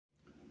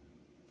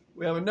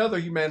We have another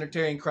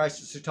humanitarian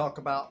crisis to talk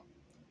about.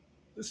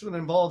 This one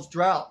involves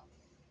drought.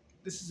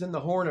 This is in the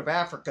Horn of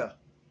Africa.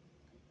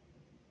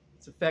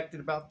 It's affected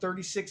about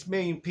 36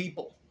 million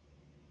people.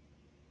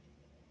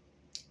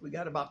 We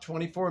got about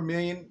 24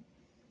 million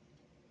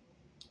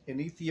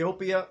in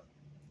Ethiopia,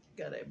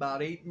 got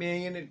about 8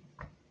 million in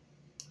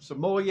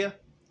Somalia,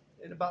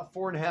 and about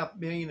 4.5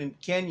 million in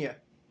Kenya.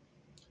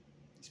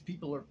 These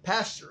people are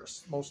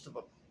pastoralists, most of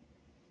them.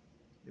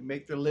 They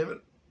make their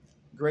living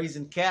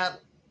grazing cattle,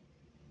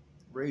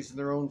 raising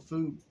their own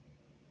food.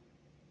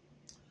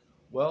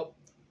 Well,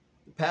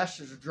 the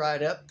pastures are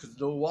dried up because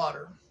no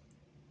water.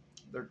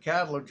 Their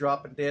cattle are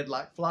dropping dead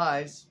like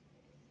flies,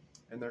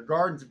 and their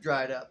gardens have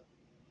dried up.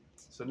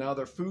 So now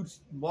their food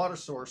and water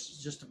source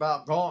is just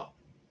about gone.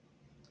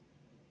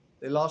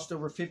 They lost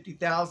over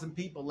 50,000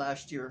 people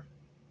last year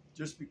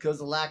just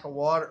because of lack of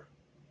water.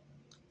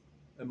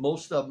 And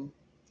most of them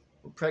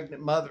were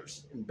pregnant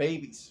mothers and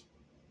babies.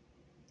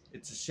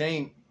 It's a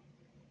shame.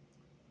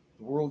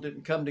 The world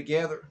didn't come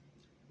together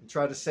and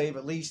try to save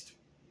at least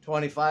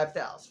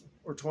 25,000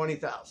 or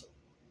 20,000.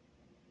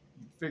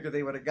 You figure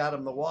they would have got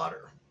them the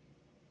water,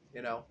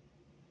 you know,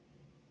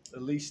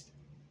 at least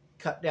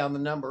cut down the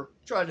number,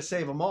 try to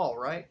save them all,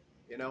 right?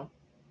 You know,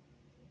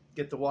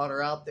 get the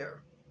water out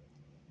there.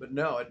 But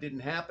no, it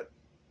didn't happen.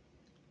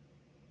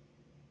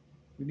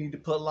 We need to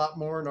put a lot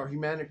more in our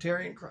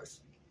humanitarian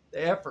crisis,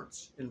 the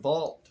efforts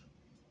involved.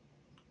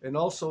 And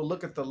also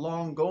look at the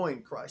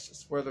long-going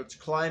crisis, whether it's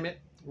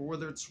climate or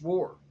whether it's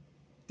war,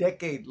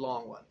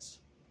 decade-long ones.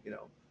 You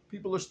know,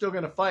 people are still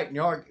going to fight and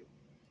argue.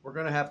 We're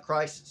going to have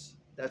crisis.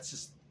 That's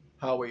just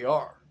how we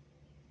are.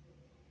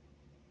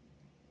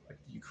 Like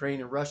the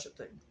Ukraine and Russia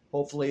thing.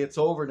 Hopefully it's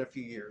over in a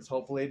few years.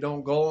 Hopefully it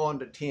don't go on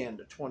to 10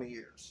 to 20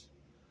 years.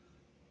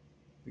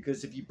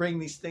 Because if you bring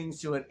these things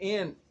to an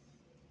end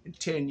in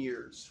 10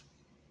 years,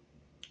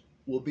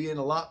 we'll be in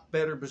a lot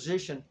better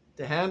position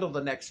to handle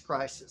the next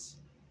crisis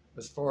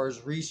as far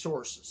as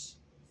resources,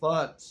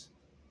 funds,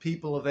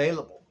 people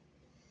available.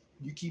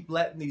 You keep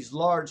letting these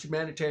large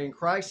humanitarian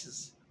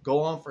crises go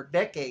on for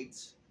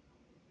decades,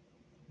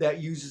 that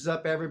uses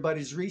up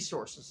everybody's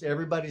resources,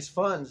 everybody's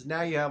funds.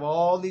 Now you have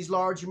all these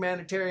large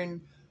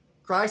humanitarian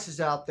crises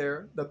out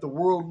there that the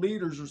world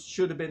leaders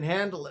should have been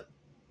handling,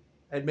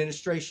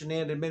 administration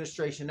in,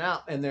 administration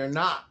out, and they're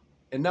not.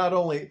 And not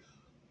only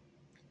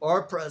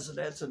our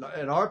presidents and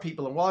our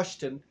people in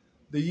Washington,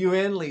 the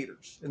UN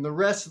leaders and the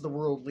rest of the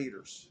world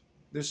leaders.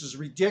 This is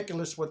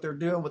ridiculous what they're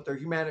doing with their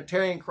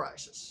humanitarian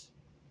crisis.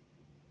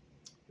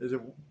 They're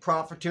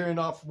profiteering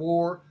off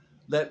war,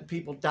 letting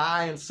people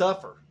die and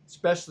suffer,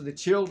 especially the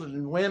children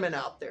and women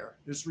out there.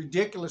 It's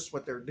ridiculous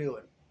what they're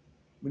doing.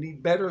 We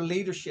need better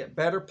leadership,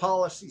 better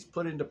policies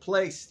put into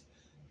place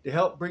to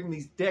help bring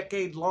these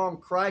decade-long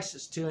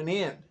crises to an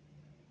end,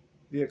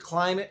 via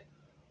climate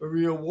or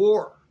via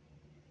war.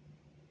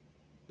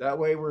 That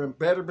way we're in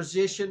better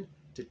position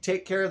to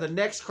take care of the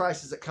next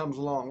crisis that comes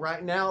along.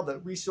 Right now, the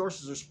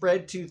resources are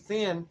spread too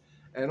thin,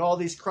 and all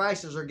these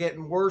crises are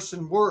getting worse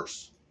and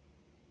worse.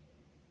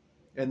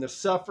 And the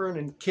suffering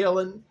and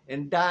killing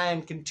and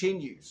dying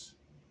continues.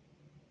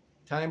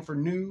 Time for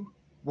new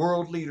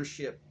world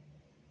leadership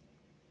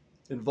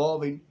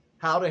involving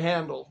how to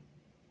handle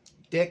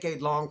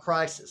decade-long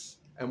crisis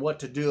and what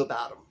to do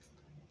about them.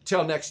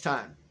 Till next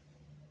time.